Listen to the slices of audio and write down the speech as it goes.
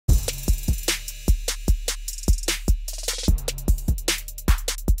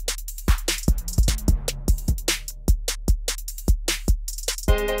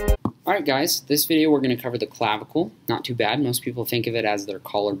Alright guys, this video we're going to cover the clavicle. Not too bad. Most people think of it as their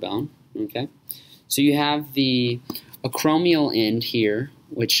collarbone. Okay, so you have the acromial end here,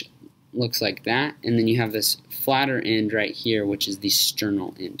 which looks like that, and then you have this flatter end right here, which is the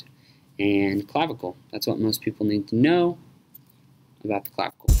sternal end. And clavicle. That's what most people need to know about the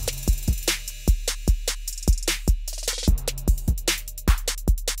clavicle.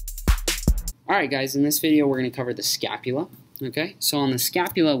 Alright guys, in this video we're going to cover the scapula. Okay, so on the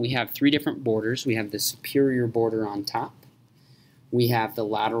scapula we have three different borders. We have the superior border on top. We have the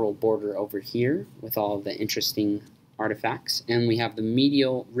lateral border over here with all of the interesting artifacts. And we have the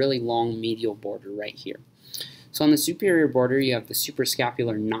medial, really long medial border right here. So on the superior border you have the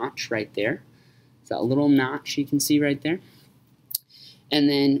suprascapular notch right there. It's that little notch you can see right there.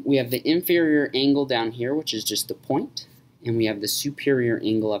 And then we have the inferior angle down here, which is just the point. And we have the superior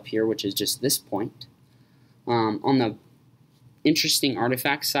angle up here, which is just this point. On the interesting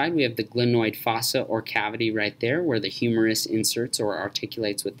artifact side, we have the glenoid fossa or cavity right there where the humerus inserts or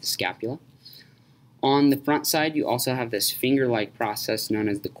articulates with the scapula. On the front side, you also have this finger-like process known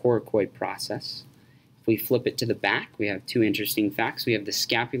as the coracoid process. If we flip it to the back, we have two interesting facts. We have the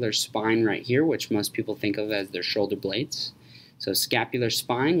scapular spine right here, which most people think of as their shoulder blades. So scapular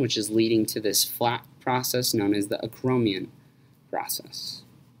spine, which is leading to this flat process known as the acromion process.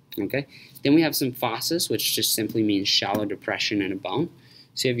 Okay. Then we have some fossas, which just simply means shallow depression in a bone.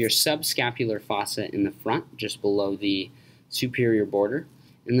 So you have your subscapular fossa in the front, just below the superior border.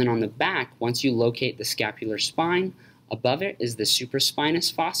 And then on the back, once you locate the scapular spine, above it is the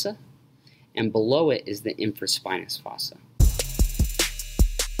supraspinous fossa, and below it is the infraspinous fossa.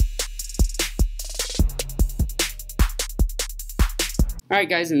 Alright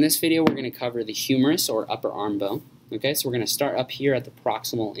guys, in this video we're going to cover the humerus or upper arm bone. Okay, so we're going to start up here at the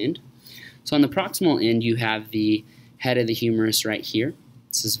proximal end. So on the proximal end you have the head of the humerus right here.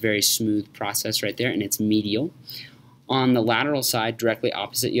 This is a very smooth process right there, and it's medial. On the lateral side, directly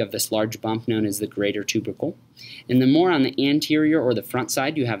opposite, you have this large bump known as the greater tubercle. And then more on the anterior or the front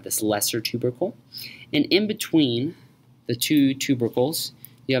side, you have this lesser tubercle. And in between the two tubercles,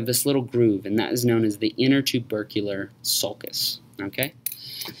 you have this little groove, and that is known as the intertubercular sulcus. Okay?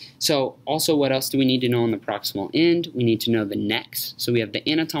 So also, what else do we need to know on the proximal end? We need to know the necks. So we have the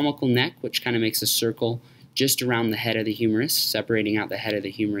anatomical neck, which kind of makes a circle just around the head of the humerus, separating out the head of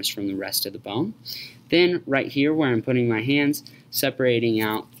the humerus from the rest of the bone. Then right here where I'm putting my hands, separating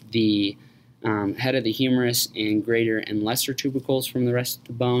out the head of the humerus and greater and lesser tubercles from the rest of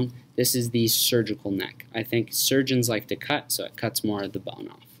the bone, this is the surgical neck. I think surgeons like to cut, so it cuts more of the bone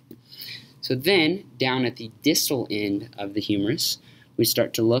off. So then, down at the distal end of the humerus, we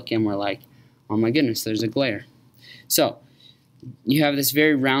start to look and we're like, oh my goodness, there's a glare. So you have this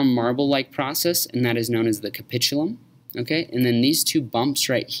very round marble-like process, and that is known as the capitulum. Okay, and then these two bumps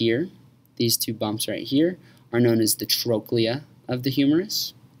right here, are known as the trochlea of the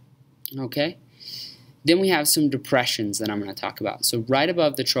humerus. Okay, then we have some depressions that I'm going to talk about. So right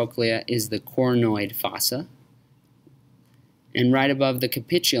above the trochlea is the coronoid fossa, and right above the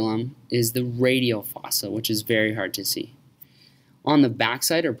capitulum is the radial fossa, which is very hard to see. On the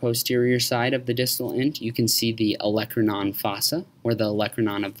backside or posterior side of the distal end, you can see the olecranon fossa, where the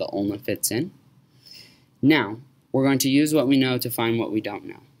olecranon of the ulna fits in. Now, we're going to use what we know to find what we don't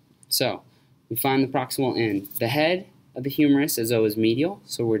know. So, we find the proximal end. The head of the humerus is always medial,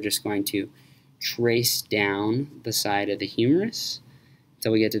 so we're just going to trace down the side of the humerus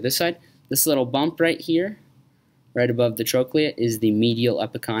until we get to this side. This little bump right here, right above the trochlea, is the medial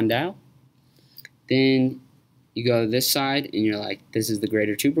epicondyle. Then you go to this side and you're like, this is the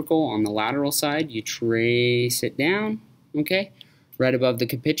greater tubercle. On the lateral side, you trace it down, okay? Right above the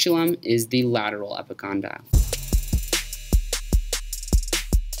capitulum is the lateral epicondyle.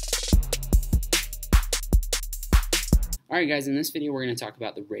 Alright guys, in this video we're going to talk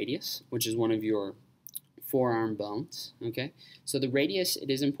about the radius, which is one of your forearm bones, okay? So the radius, it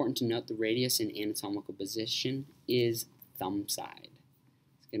is important to note the radius in anatomical position is thumb side.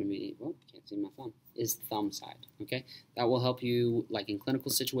 It's going to be, oh, can't see my thumb, is thumb side, okay? That will help you, like in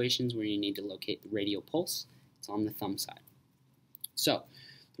clinical situations where you need to locate the radial pulse. It's on the thumb side. So,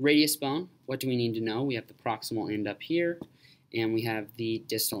 the radius bone, what do we need to know? We have the proximal end up here, and we have the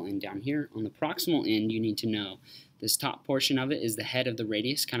distal end down here. On the proximal end, you need to know this top portion of it is the head of the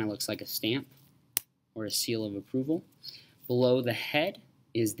radius, kind of looks like a stamp or a seal of approval. Below the head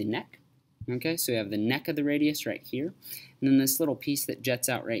is the neck. Okay, so we have the neck of the radius right here. And then this little piece that jets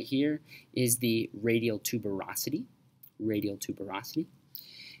out right here is the radial tuberosity.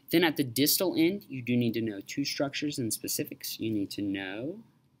 Then at the distal end, you do need to know two structures and specifics. You need to know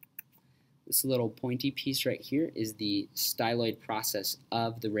This little pointy piece right here is the styloid process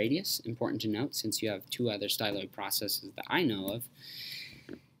of the radius. Important to note since you have two other styloid processes that I know of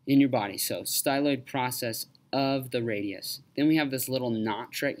in your body. So styloid process of the radius. Then we have this little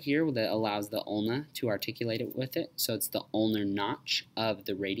notch right here that allows the ulna to articulate it with it. So it's the ulnar notch of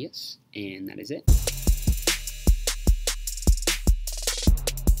the radius, and that is it.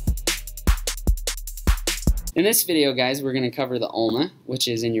 In this video, guys, we're going to cover the ulna, which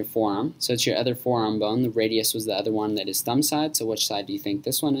is in your forearm. So it's your other forearm bone. The radius was the other one that is thumb side. So which side do you think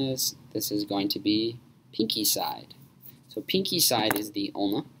this one is? This is going to be pinky side. So pinky side is the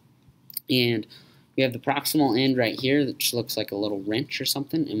ulna. And we have the proximal end right here, which looks like a little wrench or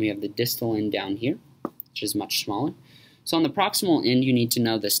something. And we have the distal end down here, which is much smaller. So on the proximal end, you need to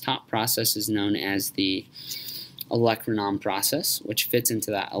know this top process is known as the olecranon process, which fits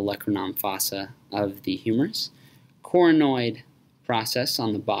into that olecranon fossa of the humerus. Coronoid process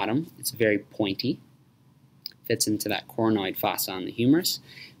on the bottom, it's very pointy, fits into that coronoid fossa on the humerus.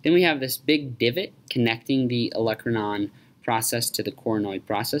 Then we have this big divot connecting the olecranon process to the coronoid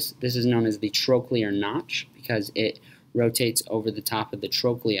process. This is known as the trochlear notch because it rotates over the top of the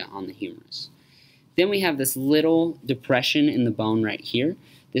trochlea on the humerus. Then we have this little depression in the bone right here.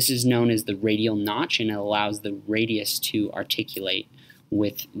 This is known as the radial notch, and it allows the radius to articulate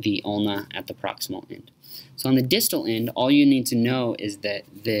with the ulna at the proximal end. So on the distal end, all you need to know is that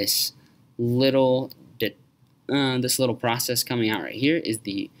this little process coming out right here is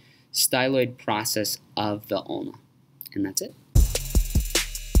the styloid process of the ulna, and that's it.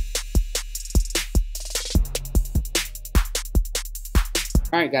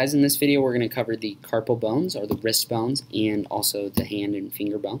 Alright guys, in this video we're going to cover the carpal bones, or the wrist bones, and also the hand and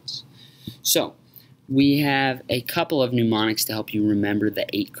finger bones. So, we have a couple of mnemonics to help you remember the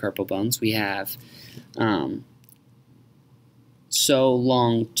 8 carpal bones. We have so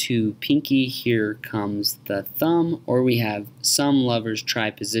long to pinky, here comes the thumb, or we have some lovers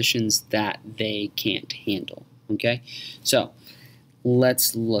try positions that they can't handle. Okay, so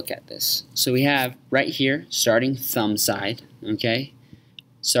let's look at this. So we have right here, starting thumb side, okay?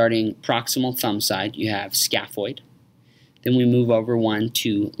 Starting proximal thumb side, you have scaphoid. Then we move over one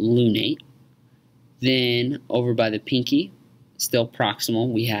to lunate. Then over by the pinky, still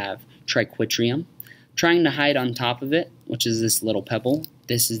proximal, we have triquetrum. Trying to hide on top of it, which is this little pebble,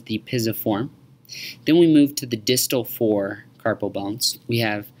 this is the pisiform. Then we move to the distal 4 carpal bones. We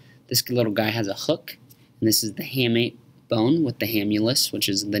have this little guy has a hook, and this is the hamate bone with the hamulus, which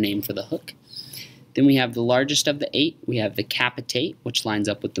is the name for the hook. Then we have the largest of the 8, we have the capitate, which lines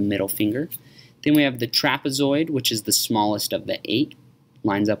up with the middle finger. Then we have the trapezoid, which is the smallest of the 8,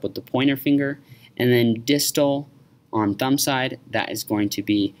 lines up with the pointer finger. And then distal on thumb side, that is going to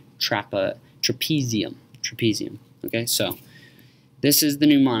be trapezium. Okay, so this is the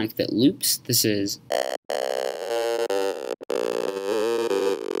mnemonic that loops. This is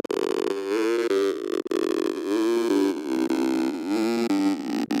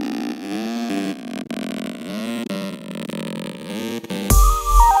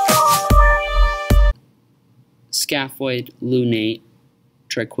scaphoid, lunate,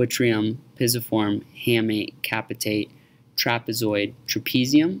 triquetrum, pisiform, hamate, capitate, trapezoid,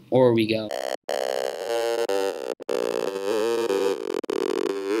 trapezium, or we go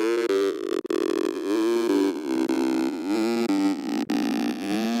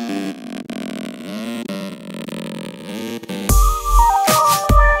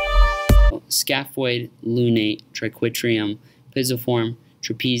scaphoid, lunate, triquetrum, pisiform,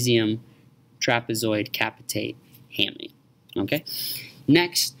 trapezium, trapezoid, capitate, hamate. Okay?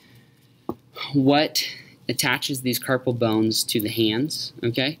 Next, what attaches these carpal bones to the hands?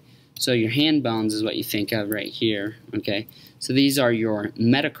 Okay? So your hand bones is what you think of right here. Okay? So these are your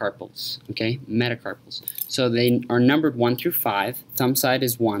metacarpals. Okay? Metacarpals. So they are numbered 1 through 5. Thumb side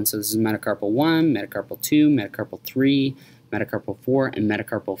is 1. So this is metacarpal 1, metacarpal 2, metacarpal 3, metacarpal 4, and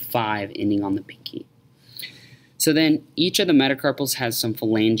metacarpal 5 ending on the pinky. So then each of the metacarpals has some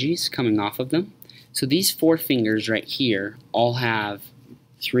phalanges coming off of them. So these 4 fingers right here all have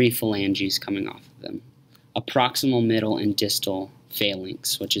 3 phalanges coming off of them. A proximal, middle, and distal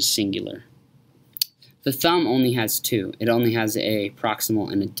phalanx, which is singular. The thumb only has 2. It only has a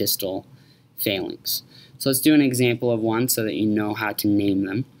proximal and a distal phalanx. So let's do an example of one so that you know how to name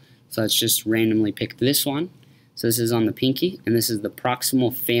them. So let's just randomly pick this one. So this is on the pinky, and this is the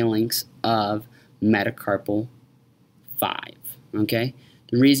proximal phalanx of metacarpal 5. Okay?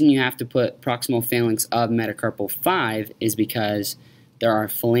 The reason you have to put proximal phalanx of metacarpal 5 is because there are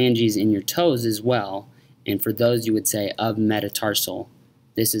phalanges in your toes as well, and for those you would say of metatarsal.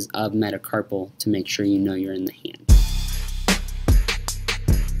 This is of metacarpal to make sure you know you're in the hand.